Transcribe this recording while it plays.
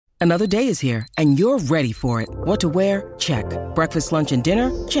Another day is here, and you're ready for it. What to wear? Check. Breakfast, lunch, and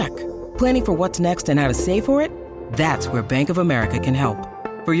dinner? Check. Planning for what's next and how to save for it? That's where Bank of America can help.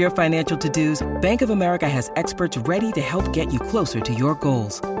 For your financial to-dos, Bank of America has experts ready to help get you closer to your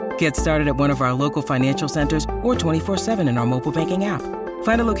goals. Get started at one of our local financial centers or 24/7 in our mobile banking app.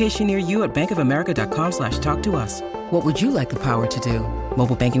 Find a location near you at bankofamerica.com/talktous. What would you like the power to do?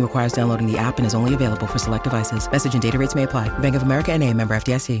 Mobile banking requires downloading the app and is only available for select devices. Message and data rates may apply. Bank of America N.A., member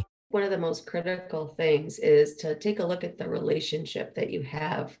FDIC. One of the most critical things is to take a look at the relationship that you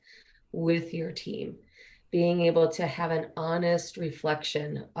have with your team. Being able to have an honest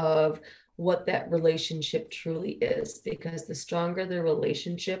reflection of what that relationship truly is, because the stronger the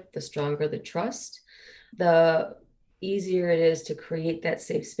relationship, the stronger the trust, the easier it is to create that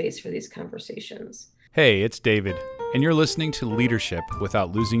safe space for these conversations. Hey, it's David, and you're listening to Leadership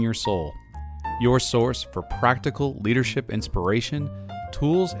Without Losing Your Soul, your source for practical leadership inspiration,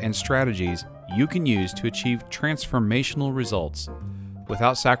 tools, and strategies you can use to achieve transformational results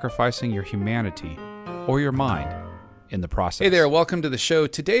without sacrificing your humanity or your mind in the process. Hey there, welcome to the show.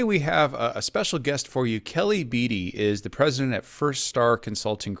 Today we have a special guest for you. Kelly Beatty is the president at First Star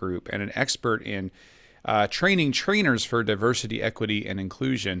Consulting Group and an expert in training trainers for diversity, equity, and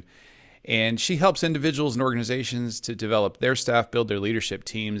inclusion. And she helps individuals and organizations to develop their staff, build their leadership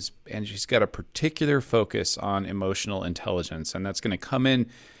teams, and she's got a particular focus on emotional intelligence. And that's going to come in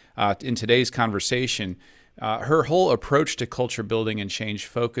today's conversation. Her whole approach to culture building and change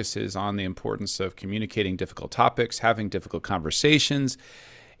focuses on the importance of communicating difficult topics, having difficult conversations,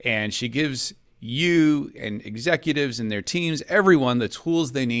 and she gives you and executives and their teams, everyone, the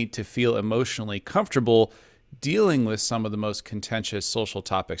tools they need to feel emotionally comfortable dealing with some of the most contentious social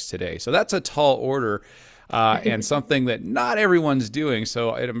topics today. So that's a tall order and something that not everyone's doing.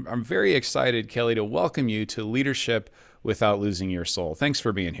 So I'm very excited, Kelly, to welcome you to Leadership Without Losing Your Soul. Thanks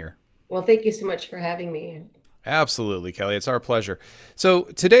for being here. Well, thank you so much for having me. Absolutely, Kelly. It's our pleasure. So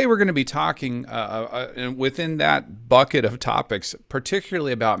today we're going to be talking within that bucket of topics,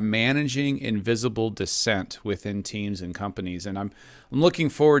 particularly about managing invisible dissent within teams and companies. And I'm looking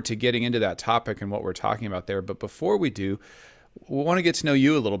forward to getting into that topic and what we're talking about there. But before we do, we want to get to know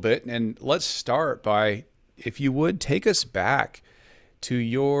you a little bit. And let's start by, if you would, take us back to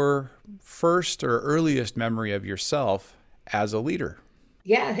your first or earliest memory of yourself as a leader.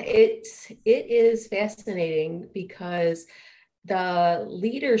 Yeah, it is fascinating because the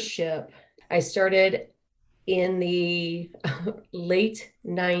leadership, I started in the late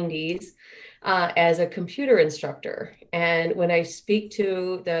 90s as a computer instructor. And when I speak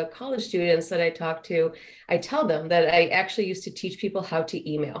to the college students that I talk to, I tell them that I actually used to teach people how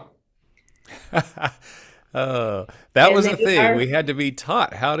to email. Oh, that was the thing. We had to be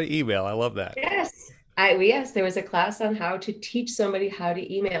taught how to email. I love that. Yes, there was a class on how to teach somebody how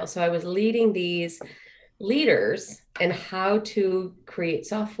to email. So I was leading these leaders and how to create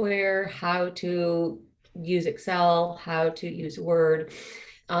software, how to use Excel, how to use Word,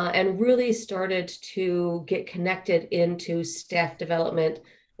 and really started to get connected into staff development,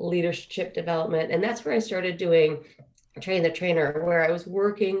 leadership development. And that's where I started doing Train the Trainer, where I was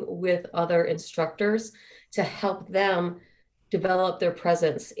working with other instructors to help them develop their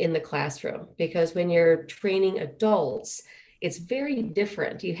presence in the classroom. Because when you're training adults, it's very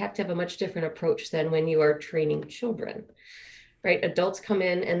different. You have to have a much different approach than when you are training children, right? Adults come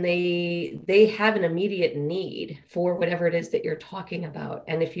in and they have an immediate need for whatever it is that you're talking about.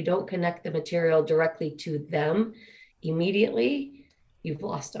 And if you don't connect the material directly to them immediately, you've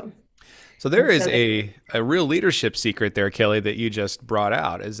lost them. So there is a real leadership secret there, Kelly, that you just brought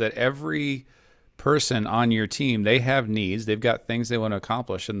out, is that every person on your team, they have needs, they've got things they want to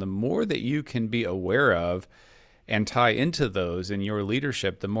accomplish. And the more that you can be aware of and tie into those in your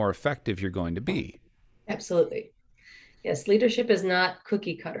leadership, the more effective you're going to be. Absolutely. Yes, leadership is not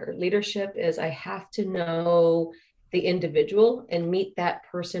cookie cutter. Leadership is, I have to know the individual and meet that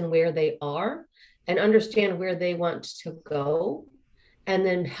person where they are and understand where they want to go, and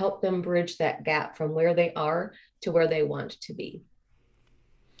then help them bridge that gap from where they are to where they want to be.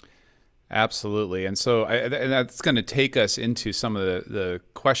 Absolutely. And so and that's going to take us into some of the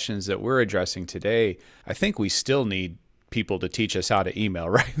questions that we're addressing today. I think we still need people to teach us how to email,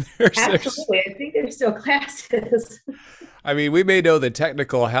 right? Absolutely. I think there's still classes. I mean, we may know the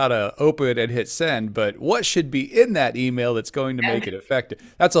technical how to open and hit send, but what should be in that email that's going to make it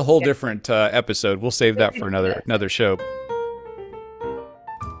effective? That's a whole different episode. We'll save that for another show.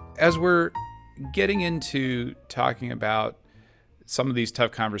 As we're getting into talking about some of these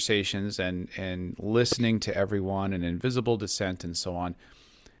tough conversations and listening to everyone and invisible dissent and so on,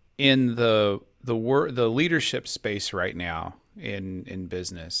 in the leadership space right now, in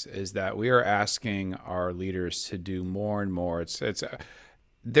business is that we are asking our leaders to do more and more.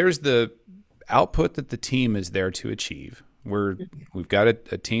 There's the output that the team is there to achieve. We've got a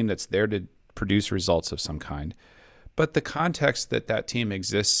team that's there to produce results of some kind, but the context that that team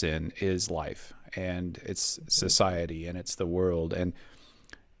exists in is life, and it's society, and it's the world,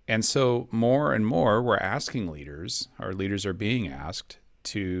 and so more and more we're asking leaders, our leaders are being asked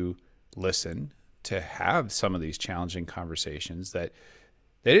to listen, to have some of these challenging conversations that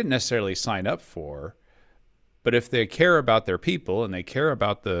they didn't necessarily sign up for. But if they care about their people and they care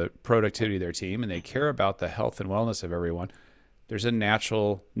about the productivity of their team and they care about the health and wellness of everyone, there's a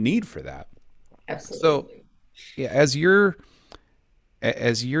natural need for that. Absolutely. So, yeah,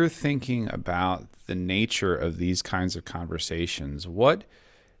 as you're thinking about the nature of these kinds of conversations,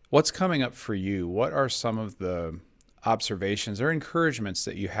 what's coming up for you? What are some of the observations or encouragements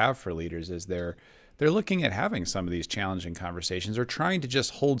that you have for leaders as they're looking at having some of these challenging conversations or trying to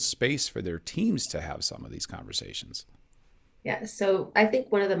just hold space for their teams to have some of these conversations? Yeah, so I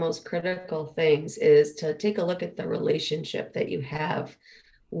think one of the most critical things is to take a look at the relationship that you have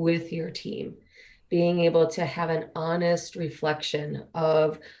with your team, being able to have an honest reflection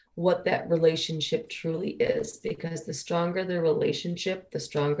of what that relationship truly is, because the stronger the relationship, the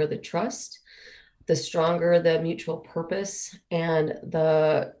stronger the trust, the stronger the mutual purpose and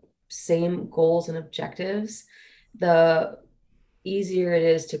the same goals and objectives, the easier it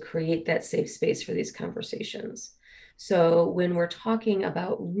is to create that safe space for these conversations. So when we're talking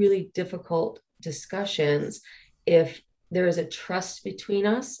about really difficult discussions, if there is a trust between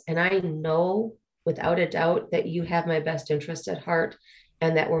us, and I know without a doubt that you have my best interest at heart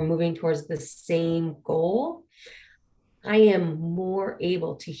and that we're moving towards the same goal, I am more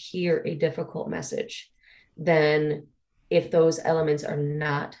able to hear a difficult message than if those elements are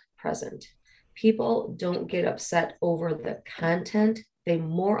not present. People don't get upset over the content. They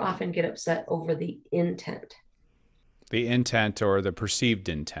more often get upset over the intent. The intent or the perceived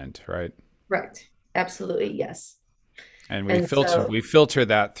intent, right? Right. Absolutely. Yes. And we filter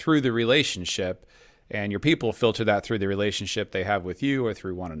that through the relationship, and your people filter that through the relationship they have with you or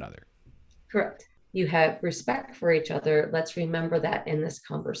through one another. Correct. You have respect for each other. Let's remember that in this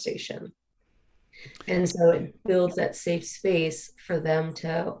conversation. And so it builds that safe space for them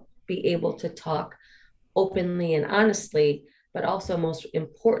to be able to talk openly and honestly, but also most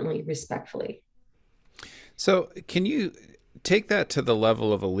importantly, respectfully. So can you take that to the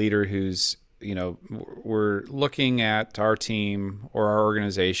level of a leader who's, we're looking at our team or our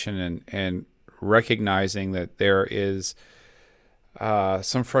organization and recognizing that there is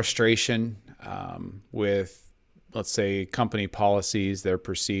some frustration with, let's say, company policies. They're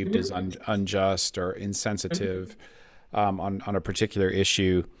perceived as unjust or insensitive on a particular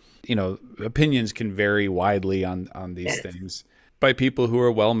issue. Opinions can vary widely on these things by people who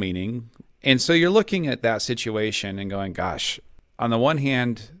are well-meaning. And so you're looking at that situation and going, gosh, on the one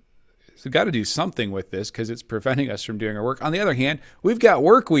hand, we've got to do something with this because it's preventing us from doing our work. On the other hand, we've got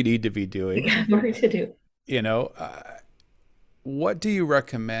work we need to be doing. We got work to do. What do you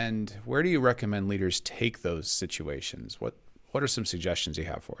recommend? Where do you recommend leaders take those situations? What are some suggestions you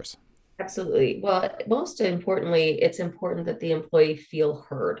have for us? Absolutely. Well, most importantly, it's important that the employee feel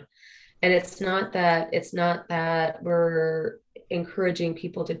heard. And it's not that we're encouraging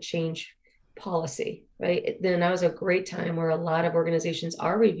people to change policy, right? Then that was a great time where a lot of organizations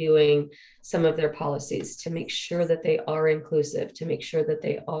are reviewing some of their policies to make sure that they are inclusive, to make sure that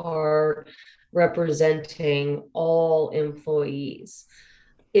they are representing all employees.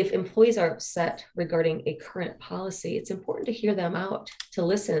 If employees are upset regarding a current policy, it's important to hear them out, to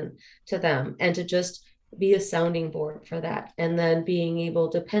listen to them, and to just be a sounding board for that. And then being able,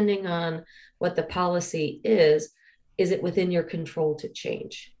 depending on what the policy is it within your control to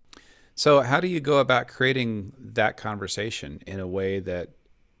change? So how do you go about creating that conversation in a way that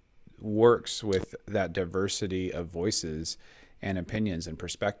works with that diversity of voices and opinions and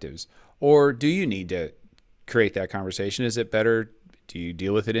perspectives? Or do you need to create that conversation? Is it better? Do you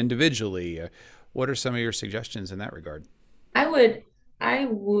deal with it individually? What are some of your suggestions in that regard? I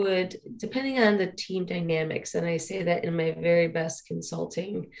would, depending on the team dynamics, and I say that in my very best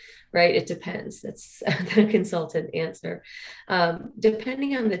consulting, right? It depends. That's the consultant answer.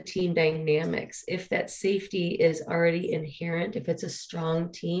 Depending on the team dynamics, if that safety is already inherent, if it's a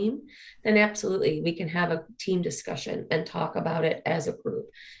strong team, then absolutely we can have a team discussion and talk about it as a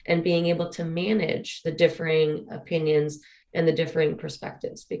group, and being able to manage the differing opinions and the differing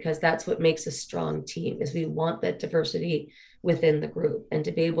perspectives, because that's what makes a strong team. Is we want that diversity within the group, and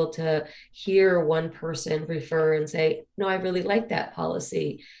to be able to hear one person refer and say, no, I really like that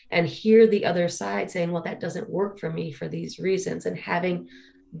policy, and hear the other side saying, well, that doesn't work for me for these reasons, and having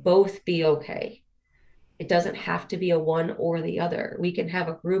both be okay. It doesn't have to be a one or the other. We can have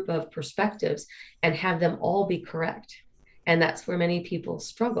a group of perspectives and have them all be correct. And that's where many people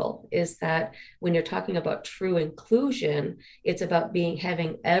struggle, is that when you're talking about true inclusion, it's about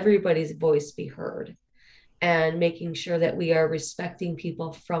having everybody's voice be heard, and making sure that we are respecting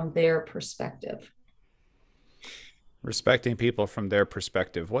people from their perspective. Respecting people from their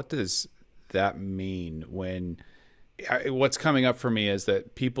perspective. What does that mean? What's coming up for me is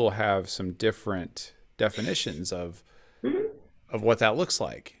that people have some different definitions of what that looks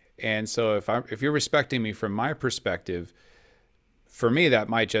like. And so if you're respecting me from my perspective, for me, that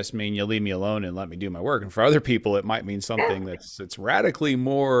might just mean you leave me alone and let me do my work. And for other people, it might mean something that's radically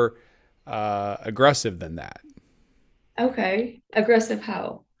more aggressive than that. Okay. Aggressive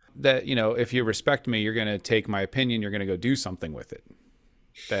how? That, if you respect me, you're going to take my opinion, you're going to go do something with it.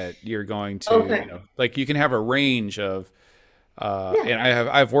 That you're going to, like you can have a range of, and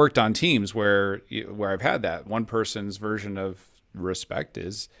I've worked on teams where I've had that. One person's version of respect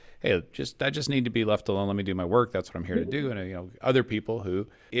is, hey, I just need to be left alone. Let me do my work. That's what I'm here to do. And other people who,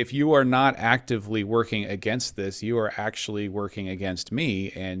 if you are not actively working against this, you are actually working against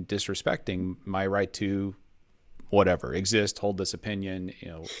me and disrespecting my right to whatever, exist, hold this opinion,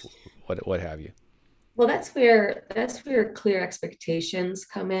 what have you. Well, that's where clear expectations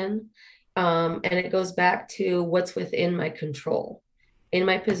come in. And it goes back to what's within my control. In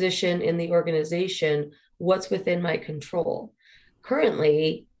my position in the organization, what's within my control?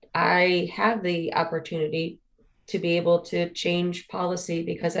 Currently, I have the opportunity to be able to change policy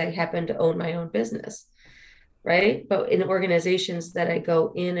because I happen to own my own business, right? But in organizations that I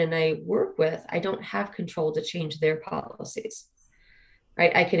go in and I work with, I don't have control to change their policies,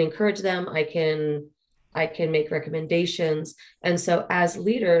 right? I can encourage them. I can make recommendations. And so as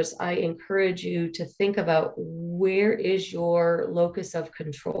leaders, I encourage you to think about, where is your locus of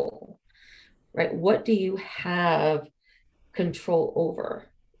control, right? What do you have control over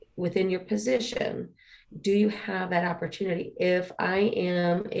within your position? Do you have that opportunity? If I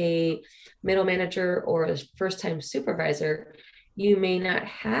am a middle manager or a first-time supervisor, you may not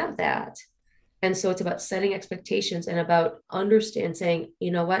have that. And so it's about setting expectations and about saying,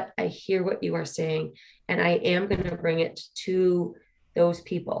 you know what, I hear what you are saying, and I am going to bring it to those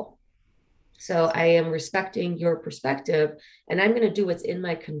people. So I am respecting your perspective, and I'm going to do what's in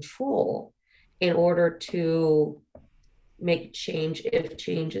my control in order to make change if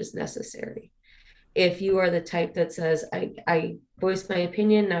change is necessary. If you are the type that says, I voiced my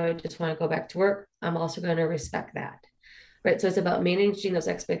opinion, now I just want to go back to work, I'm also going to respect that. Right. So it's about managing those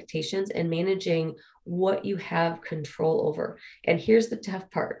expectations and managing what you have control over. And here's the tough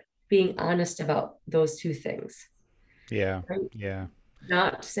part: being honest about those two things. Yeah. Right? Yeah.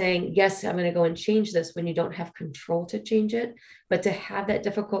 Not saying, yes, I'm going to go and change this when you don't have control to change it, but to have that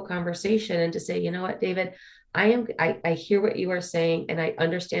difficult conversation and to say, you know what, David, I hear what you are saying, and I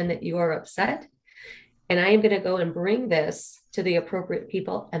understand that you are upset, and I am going to go and bring this to the appropriate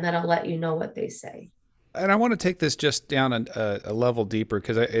people, and then I'll let you know what they say. And I want to take this just down a level deeper,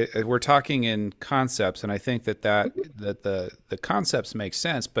 because we're talking in concepts, and I think that the concepts make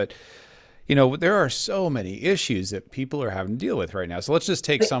sense. But there are so many issues that people are having to deal with right now. So let's just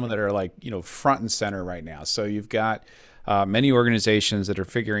take some that are like front and center right now. So you've got many organizations that are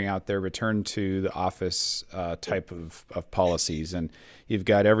figuring out their return to the office type of policies, and you've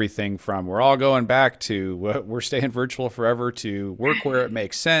got everything from we're all going back to we're staying virtual forever to work where it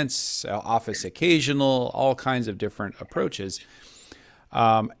makes sense, office occasional, all kinds of different approaches,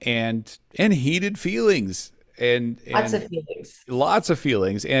 and heated feelings and lots of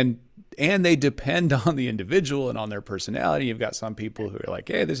feelings, and they depend on the individual and on their personality. You've got some people who are like,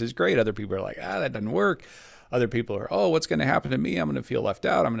 hey, this is great. Other people are like, that doesn't work. Other people are, oh, what's going to happen to me? I'm going to feel left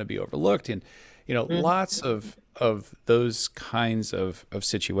out. I'm going to be overlooked. And, lots of those kinds of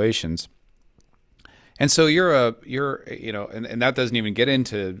situations. And so and that doesn't even get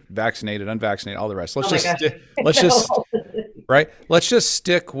into vaccinated, unvaccinated, all the rest. Let's just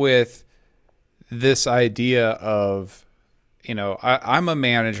stick with this idea of, I'm a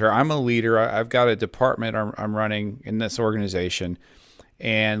manager, I'm a leader, I've got a department I'm running in this organization.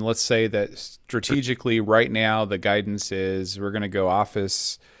 And let's say that strategically right now, the guidance is we're going to go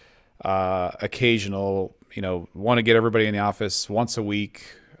office occasional, want to get everybody in the office once a week.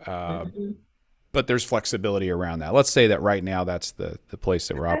 But there's flexibility around that. Let's say that right now that's the place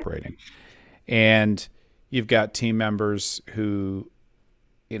that we're operating. And you've got team members who,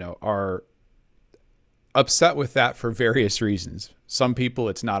 are upset with that for various reasons. Some people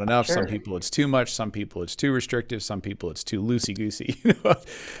it's not enough. Sure. Some people it's too much. Some people it's too restrictive. Some people it's too loosey-goosey,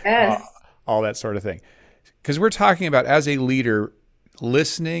 Yes. All that sort of thing. Because we're talking about, as a leader,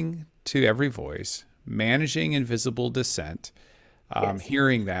 listening to every voice, managing invisible dissent, yes.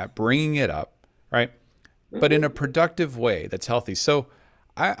 Hearing that, bringing it up, right? Mm-hmm. But in a productive way that's healthy. So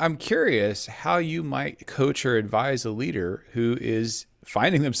I'm curious how you might coach or advise a leader who is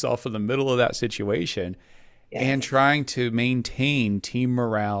finding themselves in the middle of that situation, yes. and trying to maintain team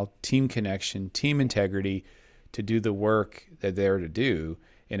morale, team connection, team integrity to do the work that they're to do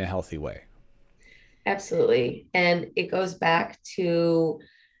in a healthy way. Absolutely. And it goes back to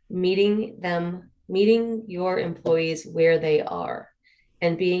meeting your employees where they are,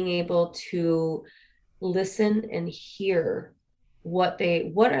 and being able to listen and hear what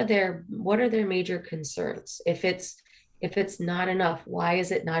are their major concerns. If it's not enough, why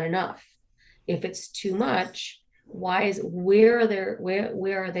is it not enough? If it's too much, where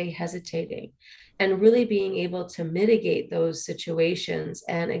are they hesitating? And really being able to mitigate those situations.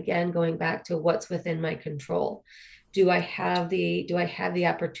 And again, going back to what's within my control. Do I have the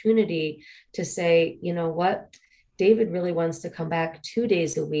opportunity to say, you know what, David really wants to come back 2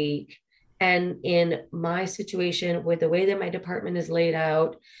 days a week. And in my situation, with the way that my department is laid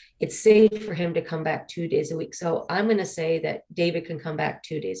out, it's safe for him to come back 2 days a week. So I'm going to say that David can come back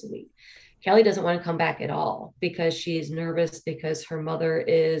 2 days a week. Kelly doesn't want to come back at all because she's nervous, because her mother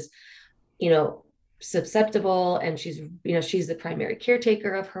is, susceptible, and she's the primary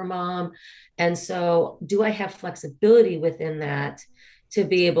caretaker of her mom. And so do I have flexibility within that to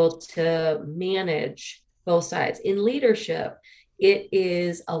be able to manage both sides? In leadership, it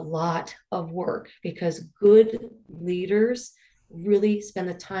is a lot of work, because good leaders really spend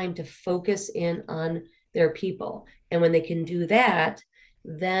the time to focus in on their people. And when they can do that,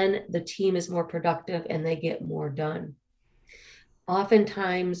 then the team is more productive and they get more done.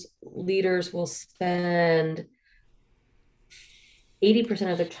 Oftentimes, leaders will spend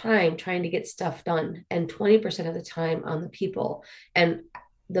 80% of their time trying to get stuff done and 20% of the time on the people. And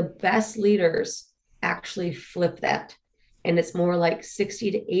the best leaders actually flip that. And it's more like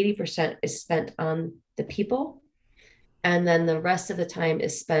 60 to 80% is spent on the people. And then the rest of the time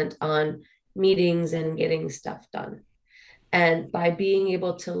is spent on meetings and getting stuff done. And by being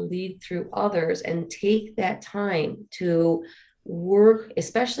able to lead through others and take that time to work,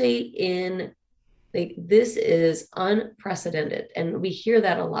 especially this is unprecedented. And we hear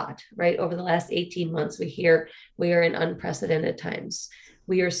that a lot, right? Over the last 18 months, we hear we are in unprecedented times.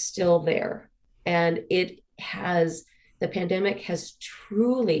 We are still there. And the pandemic has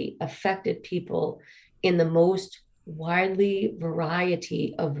truly affected people in the most widely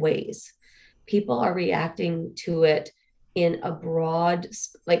variety of ways. People are reacting to it in a broad,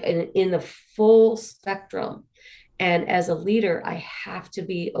 in the full spectrum. And as a leader, I have to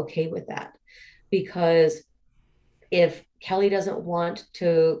be okay with that, because if Kelly doesn't want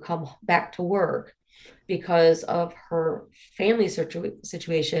to come back to work because of her family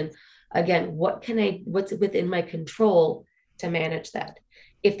situation, again, what's within my control to manage that?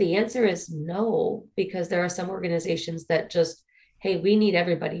 If the answer is no, because there are some organizations that just, hey, we need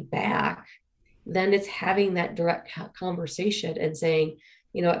everybody back, then it's having that direct conversation and saying,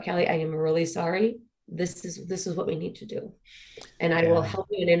 you know what, Kelly, I am really sorry. This is what we need to do. And I will help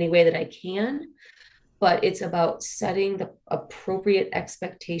you in any way that I can. But it's about setting the appropriate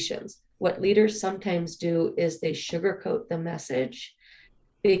expectations. What leaders sometimes do is they sugarcoat the message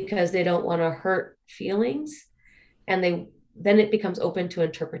because they don't want to hurt feelings. And then it becomes open to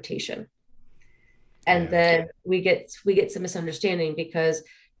interpretation. And then we get some misunderstanding, because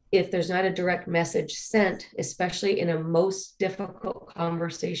if there's not a direct message sent, especially in a most difficult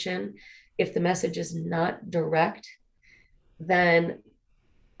conversation, if the message is not direct, then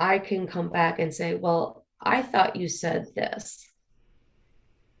I can come back and say, well, I thought you said this.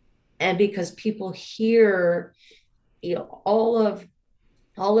 And because people hear, all of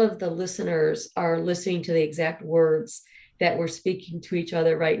the listeners are listening to the exact words that we're speaking to each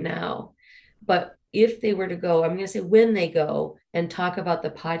other right now. But if they were to go, I'm going to say when they go and talk about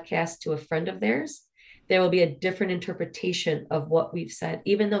the podcast to a friend of theirs, there will be a different interpretation of what we've said,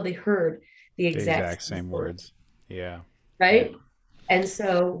 even though they heard the exact same words. Yeah. Right. Yeah. And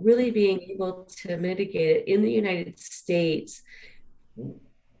so really being able to mitigate it in the United States,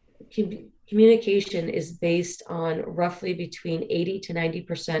 communication is based on roughly between 80 to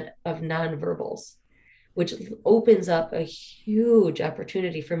 90% of nonverbals, which opens up a huge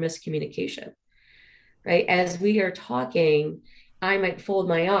opportunity for miscommunication. Right? As we are talking, I might fold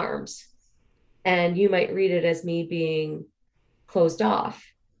my arms, And you might read it as me being closed off,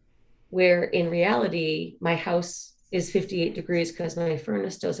 where in reality, my house is 58 degrees because my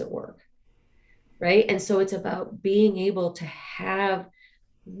furnace doesn't work. Right. And so it's about being able to have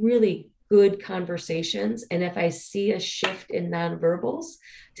really good conversations. And if I see a shift in nonverbals,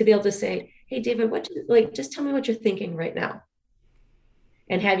 to be able to say, hey, David, just tell me what you're thinking right now.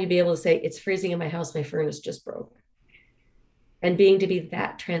 And have you be able to say, it's freezing in my house, my furnace just broke. And being to be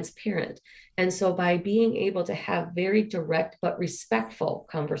that transparent. And so by being able to have very direct but respectful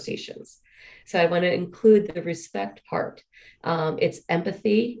conversations. So I want to include the respect part. It's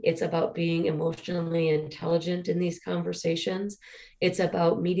empathy. It's about being emotionally intelligent in these conversations. It's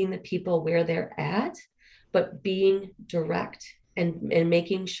about meeting the people where they're at, but being direct and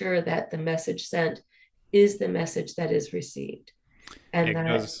making sure that the message sent is the message that is received. And It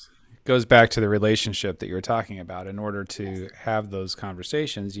that goes back to the relationship that you were talking about. In order to have those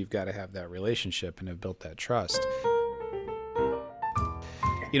conversations, you've got to have that relationship and have built that trust.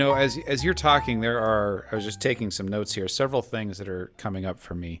 You know, as you're talking, I was just taking some notes here, several things that are coming up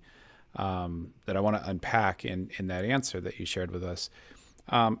for me that I want to unpack in that answer that you shared with us.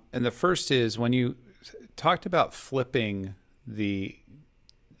 And the first is when you talked about flipping the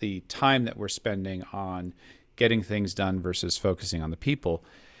time that we're spending on getting things done versus focusing on the people.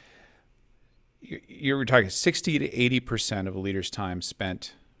 You were talking 60 to 80% of a leader's time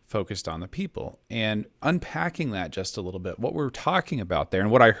spent focused on the people, and unpacking that just a little bit, what we're talking about there and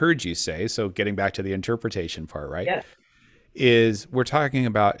what I heard you say. So getting back to the interpretation part, right? Yeah. Is we're talking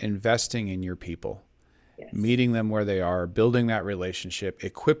about investing in your people, Yes. meeting them where they are, building that relationship,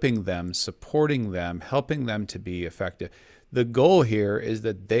 equipping them, supporting them, helping them to be effective. The goal here is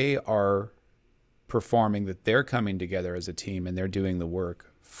that they are performing, that they're coming together as a team and they're doing the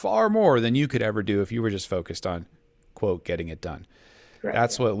work far more than you could ever do if you were just focused on, quote, getting it done. Correct.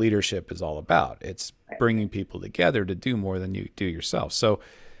 That's what leadership is all about. It's bringing people together to do more than you do yourself. So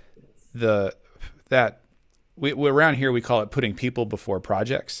we around here, we call it putting people before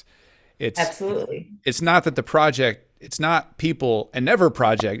projects. Absolutely. It's not that the project, it's not people and never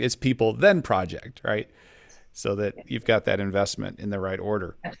project, it's people then project, right? So that you've got that investment in the right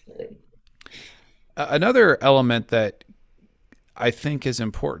order. Absolutely. Another element that I think is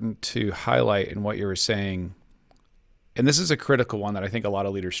important to highlight in what you were saying, and this is a critical one that I think a lot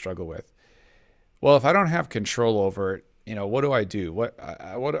of leaders struggle with. Well, if I don't have control over it, you know, what do I do? What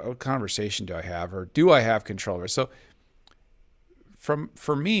conversation do I have, or do I have control over it? So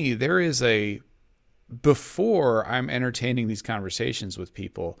for me, there is before I'm entertaining these conversations with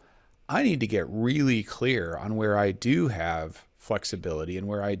people, I need to get really clear on where I do have flexibility and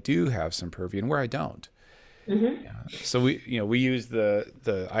where I do have some purview and where I don't. Mm-hmm. Yeah. So we use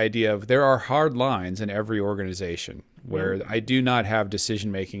the idea of there are hard lines in every organization where I do not have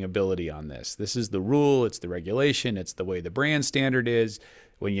decision-making ability on this. This is the rule, it's the regulation, it's the way the brand standard is.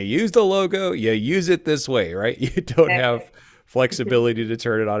 When you use the logo, you use it this way, right? You don't have flexibility to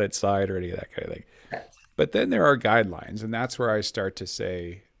turn it on its side or any of that kind of thing. But then there are guidelines, and that's where I start to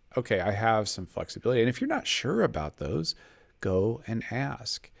say, okay, I have some flexibility. And if you're not sure about those, go and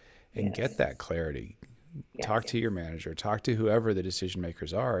ask and get that clarity. Talk to your manager, talk to whoever the decision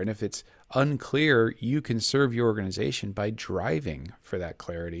makers are. And if it's unclear, you can serve your organization by driving for that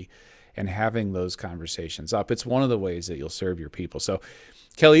clarity and having those conversations up. It's one of the ways that you'll serve your people. So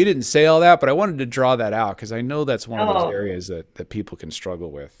Kelly, you didn't say all that, but I wanted to draw that out because I know that's one of those areas that people can struggle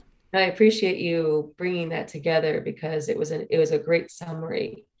with. I appreciate you bringing that together because it was a great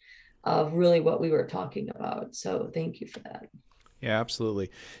summary of really what we were talking about. So thank you for that. Yeah,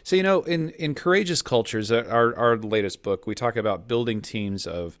 absolutely. So, you know, in Courageous Cultures, our latest book, we talk about building teams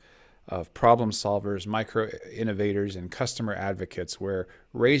of problem solvers, micro innovators, and customer advocates, where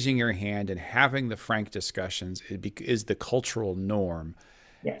raising your hand and having the frank discussions is the cultural norm,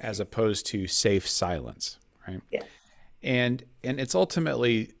 as opposed to safe silence, right? Yeah. And it's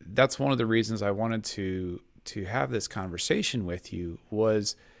ultimately, that's one of the reasons I wanted to have this conversation with you,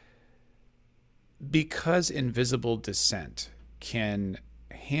 was because invisible dissent can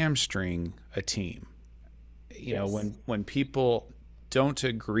hamstring a team. You know, when people don't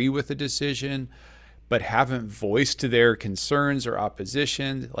agree with a decision but haven't voiced their concerns or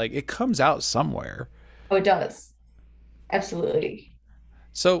opposition, like, it comes out somewhere. Oh, it does. Absolutely.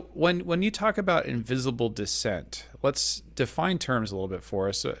 So when you talk about invisible dissent, let's define terms a little bit for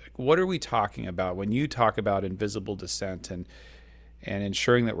us. What are we talking about when you talk about invisible dissent and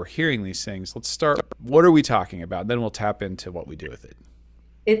ensuring that we're hearing these things? Let's start. What are we talking about? Then we'll tap into what we do with it.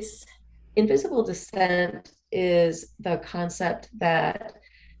 It's invisible dissent is the concept that,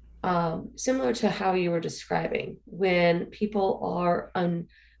 similar to how you were describing, when people are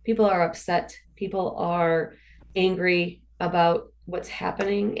People are upset. People are angry about what's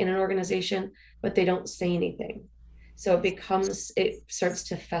happening in an organization, but they don't say anything. So it starts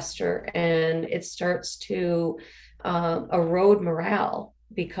to fester, and it starts to erode morale,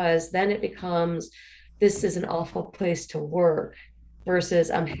 because then it becomes, this is an awful place to work versus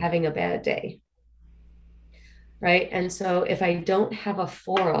I'm having a bad day. Right. And so if I don't have a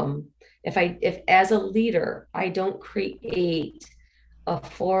forum, if as a leader, I don't create a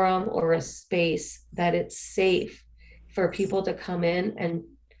forum or a space that it's safe for people to come in, and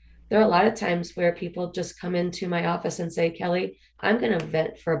there are a lot of times where people just come into my office and say, Kelly, I'm going to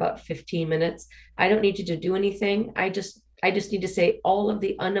vent for about 15 minutes. I don't need you to do anything. I just need to say all of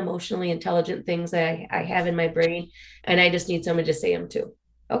the unemotionally intelligent things that I have in my brain, and I just need someone to say them too.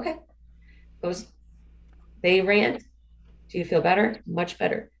 Okay. They rant. Do you feel better? Much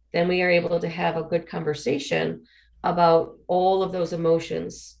better. Then we are able to have a good conversation about all of those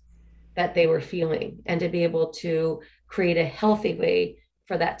emotions that they were feeling, and to be able to create a healthy way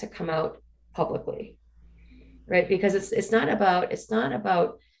for that to come out publicly. Right? Because it's not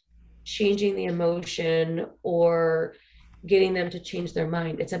about changing the emotion or getting them to change their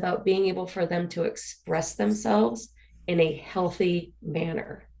mind. It's about being able for them to express themselves in a healthy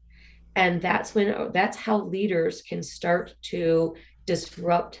manner. And that's how leaders can start to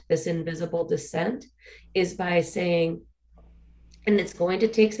disrupt this invisible dissent, is by saying, and it's going to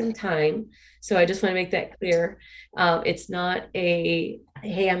take some time. So I just want to make that clear. It's not hey,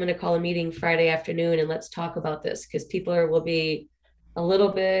 I'm going to call a meeting Friday afternoon and let's talk about this, because people will be a little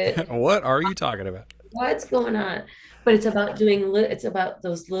bit, What are you talking about? what's going on? But it's about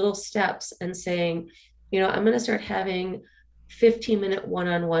those little steps, and saying, I'm going to start having 15-minute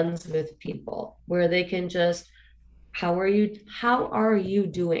one-on-ones with people where they can just, how are you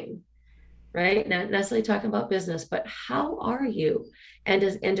doing? Right? Not necessarily talking about business, but how are you? And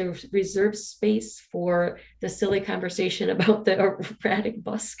to reserve space for the silly conversation about the erratic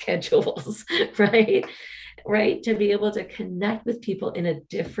bus schedules, right? Right? To be able to connect with people in a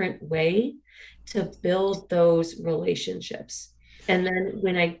different way, to build those relationships. And then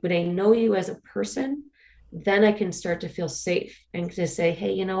when I know you as a person, then I can start to feel safe and to say,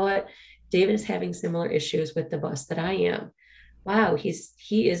 hey, you know what? David is having similar issues with the bus that I am. Wow,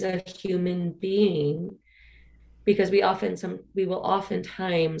 he is a human being. Because we will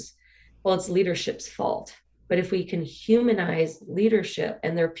oftentimes, well, it's leadership's fault. But if we can humanize leadership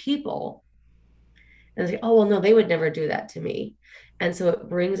and their people, and say, oh, well, no, they would never do that to me. And so it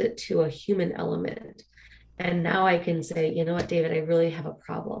brings it to a human element. And now I can say, you know what, David, I really have a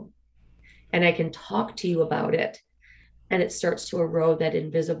problem. And I can talk to you about it. And it starts to erode that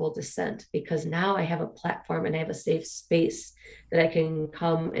invisible dissent, because now I have a platform and I have a safe space that I can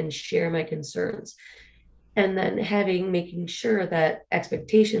come and share my concerns. And then making sure that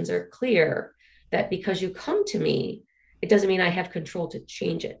expectations are clear, that because you come to me, it doesn't mean I have control to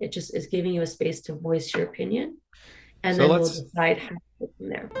change it. It just is giving you a space to voice your opinion. And so then we'll decide how to go from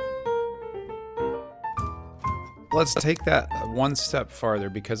there. Let's take that one step farther,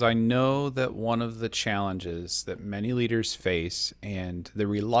 because I know that one of the challenges that many leaders face, and the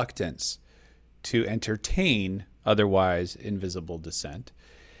reluctance to entertain otherwise invisible dissent,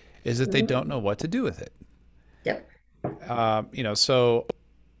 is that they don't know what to do with it. Yep. So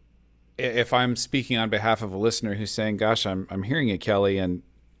if I'm speaking on behalf of a listener who's saying, gosh, I'm hearing you, Kelly, and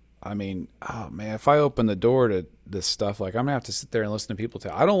I mean, oh man, if I open the door to this stuff, like I'm gonna have to sit there and listen to people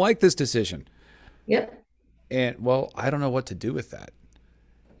tell, I don't like this decision. Yep. And well, I don't know what to do with that.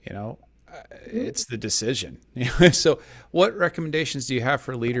 It's the decision. So what recommendations do you have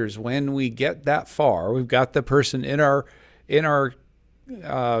for leaders when we get that far? We've got the person in our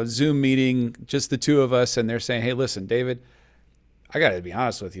Zoom meeting, just the two of us, and they're saying, hey, listen, David, I got to be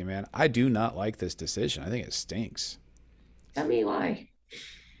honest with you, man. I do not like this decision. I think it stinks. Tell me why.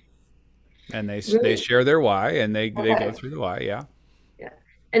 And they share their why, and they go through the why. Yeah. Yeah.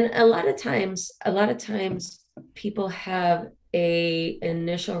 And a lot of times people have a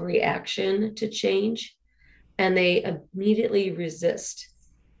initial reaction to change, and they immediately resist.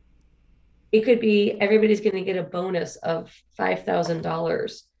 It could be everybody's going to get a bonus of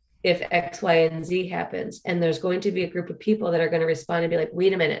 $5,000 if X, Y, and Z happens. And there's going to be a group of people that are going to respond and be like,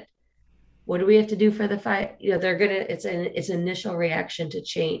 wait a minute, what do we have to do for the five? It's an initial reaction to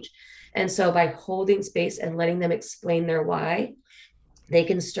change. And so by holding space and letting them explain their why, they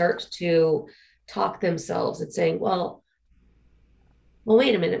can start to talk themselves and saying, well,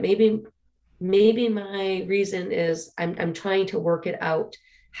 wait a minute, maybe my reason is I'm trying to work it out.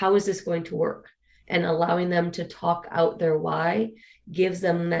 How is this going to work? And allowing them to talk out their why gives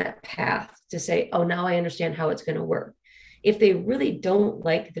them that path to say, oh, now I understand how it's going to work. If they really don't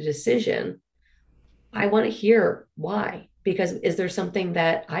like the decision, I want to hear why, because is there something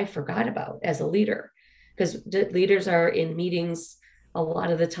that I forgot about as a leader? Because leaders are in meetings a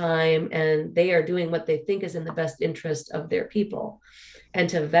lot of the time and they are doing what they think is in the best interest of their people. And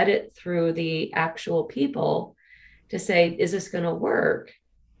to vet it through the actual people to say, is this going to work,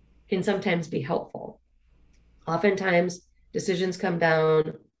 can sometimes be helpful. Oftentimes, decisions come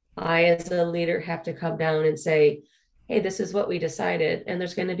down. I, as a leader, have to come down and say, hey, this is what we decided. And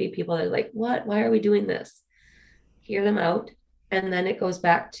there's going to be people that are like, what? Why are we doing this? Hear them out. And then it goes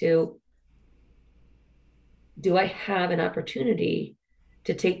back to, do I have an opportunity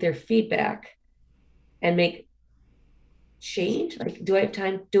to take their feedback and make change? Like, do I have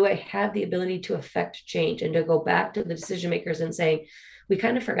time? Do I have the ability to affect change and to go back to the decision makers and saying, we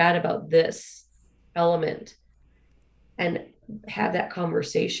kind of forgot about this element, and have that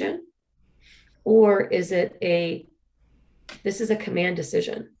conversation? Or is it this is a command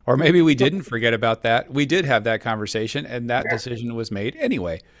decision? Or maybe we didn't forget about that. We did have that conversation and that decision was made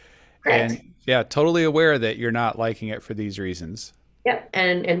anyway. Correct. And yeah, totally aware that you're not liking it for these reasons. Yeah.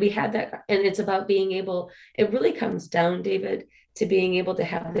 And we had that. And it's about being able, it really comes down, David, to being able to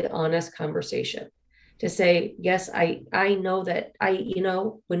have the honest conversation to say, yes, I know that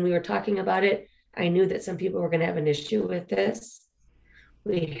when we were talking about it, I knew that some people were going to have an issue with this.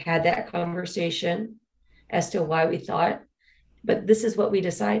 We had that conversation as to why we thought, but this is what we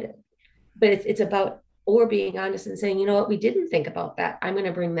decided. But it's about, or being honest and saying, you know what, we didn't think about that. I'm going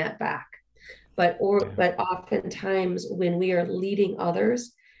to bring that back. But oftentimes when we are leading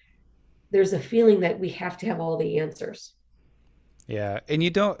others, there's a feeling that we have to have all the answers. Yeah. And you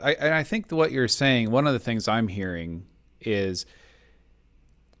don't, I think what you're saying, one of the things I'm hearing is,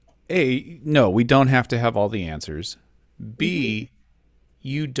 A, no, we don't have to have all the answers. B,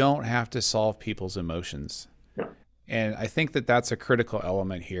 you don't have to solve people's emotions. No. And I think that that's a critical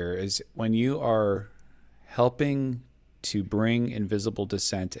element here, is when you are helping to bring invisible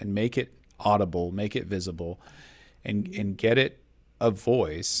dissent and make it audible, make it visible, and get it a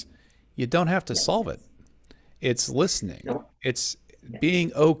voice, you don't have to solve it. It's listening. No. It's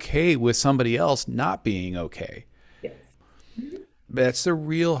being okay with somebody else not being okay. Yes. That's a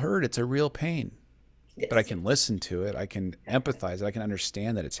real hurt. It's a real pain. Yes. But I can listen to it. I can empathize. I can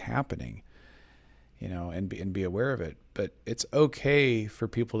understand that it's happening, and be aware of it. But it's okay for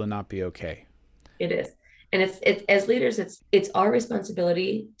people to not be okay. It is. And it's as leaders, it's our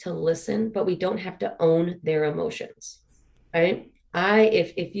responsibility to listen, but we don't have to own their emotions, right?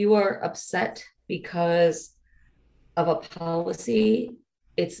 If you are upset because of a policy,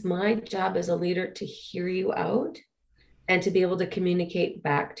 it's my job as a leader to hear you out and to be able to communicate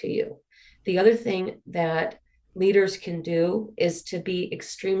back to you. The other thing that leaders can do is to be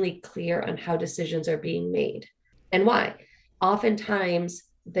extremely clear on how decisions are being made and why. Oftentimes,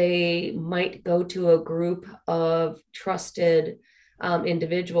 they might go to a group of trusted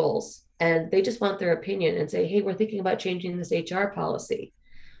individuals and they just want their opinion and say, hey, we're thinking about changing this HR policy.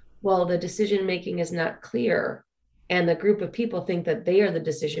 Well, the decision making is not clear. And the group of people think that they are the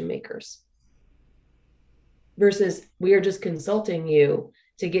decision makers versus we are just consulting you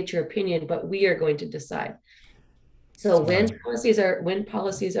to get your opinion, but we are going to decide. So when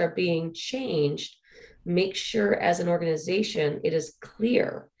policies are being changed, make sure as an organization it is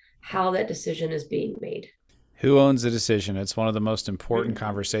clear how that decision is being made. Who owns the decision? It's one of the most important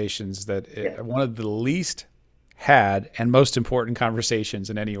conversations one of the least had and most important conversations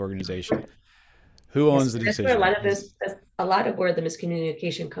in any organization. Who owns the decision? A lot of where the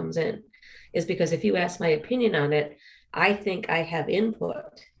miscommunication comes in is because if you ask my opinion on it, I think I have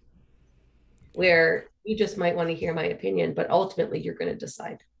input where you just might want to hear my opinion, but ultimately you're going to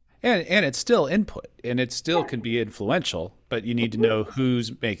decide. And it's still input, and it still can be influential, but you need to know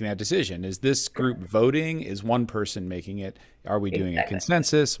who's making that decision. Is this group voting? Is one person making it? Are we doing a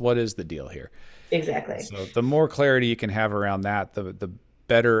consensus? What is the deal here? Exactly. So the more clarity you can have around that, the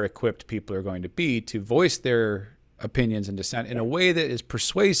better equipped people are going to be to voice their opinions and dissent in a way that is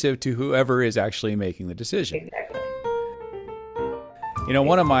persuasive to whoever is actually making the decision. Exactly.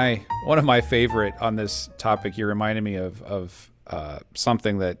 One of my favorite on this topic, you reminded me of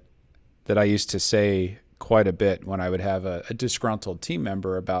something that I used to say quite a bit when I would have a disgruntled team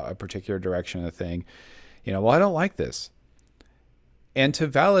member about a particular direction of the thing. Well, I don't like this. And to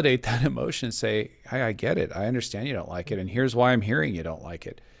validate that emotion, say, hey, I get it. I understand you don't like it. And here's why I'm hearing you don't like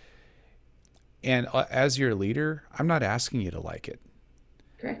it. And as your leader, I'm not asking you to like it.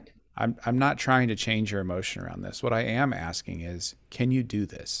 Correct. I'm not trying to change your emotion around this. What I am asking is, can you do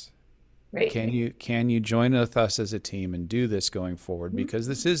this? Right. Can you join with us as a team and do this going forward? Because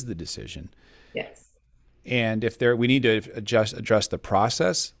this is the decision. Yes. And if we need to address the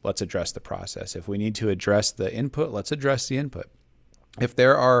process, let's address the process. If we need to address the input, let's address the input. If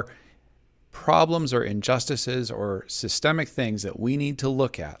there are problems or injustices or systemic things that we need to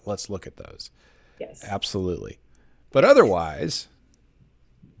look at, let's look at those. Yes. Absolutely. But otherwise,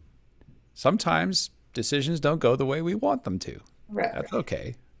 sometimes decisions don't go the way we want them to. Right. That's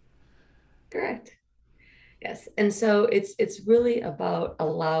okay. Correct. Yes. And so it's really about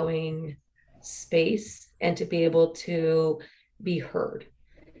allowing space and to be able to be heard,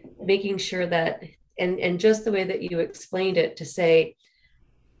 making sure that, and just the way that you explained it, to say,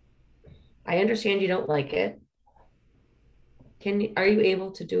 I understand you don't like it. Are you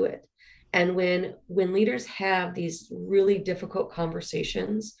able to do it? And when leaders have these really difficult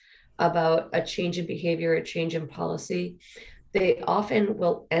conversations about a change in behavior, a change in policy, they often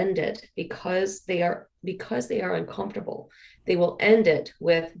will end it because they are uncomfortable. They will end it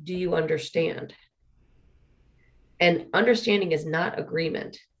with, do you understand? And understanding is not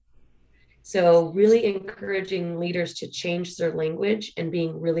agreement. So really encouraging leaders to change their language and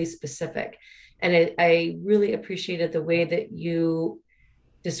being really specific. And I really appreciated the way that you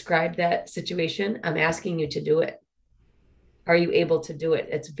described that situation. I'm asking you to do it. Are you able to do it?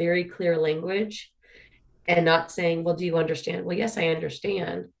 It's very clear language, and not saying, well, do you understand? Well, yes, I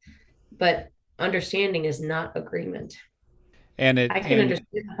understand. But understanding is not agreement. And I can understand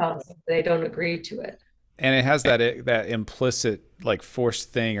the policy, but I don't agree to it. And it has that implicit, like,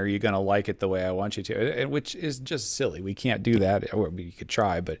 forced thing, are you going to like it the way I want you to? Which is just silly. We can't do that. Or we could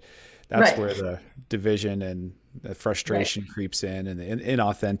try, but that's where the division and the frustration creeps in, and the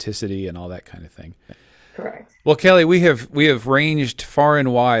inauthenticity and all that kind of thing. Correct. Well, Kelly, we have ranged far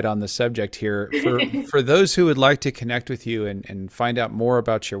and wide on the subject here. For those who would like to connect with you and find out more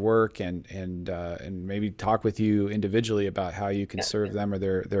about your work and maybe talk with you individually about how you can serve them or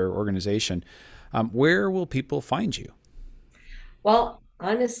their organization, where will people find you? Well,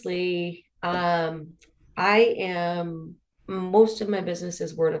 honestly, most of my business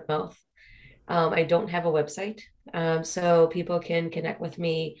is word of mouth. I don't have a website, so people can connect with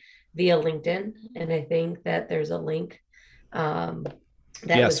me via LinkedIn, and I think that there's a link.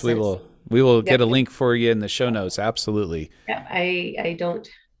 Yes, we will get a link for you in the show notes. Absolutely. Yeah, I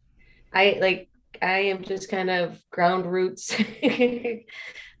am just kind of ground roots, doing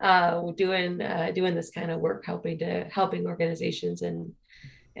this kind of work, helping organizations and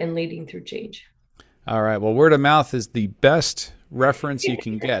leading through change. All right. Well, word of mouth is the best reference you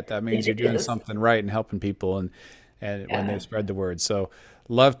can get. That means you're doing something right and helping people, and when they spread the word. So,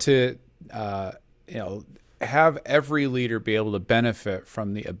 love to have every leader be able to benefit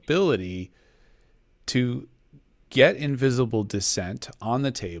from the ability to get invisible dissent on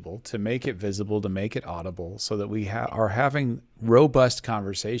the table, to make it visible, to make it audible, so that we are having robust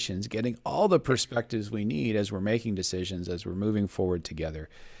conversations, getting all the perspectives we need as we're making decisions, as we're moving forward together.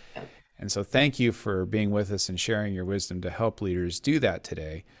 And so thank you for being with us and sharing your wisdom to help leaders do that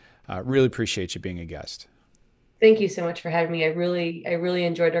today. Really appreciate you being a guest. Thank you so much for having me. I really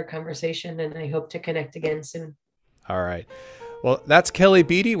enjoyed our conversation, and I hope to connect again soon. All right. Well, that's Kelly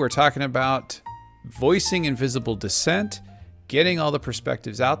Beatty. We're talking about voicing invisible dissent, getting all the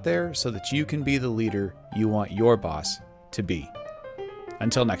perspectives out there so that you can be the leader you want your boss to be.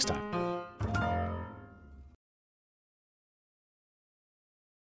 Until next time.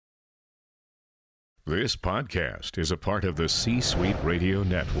 This podcast is a part of the C-Suite Radio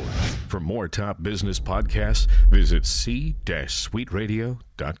Network. For more top business podcasts, visit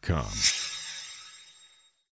c-suiteradio.com.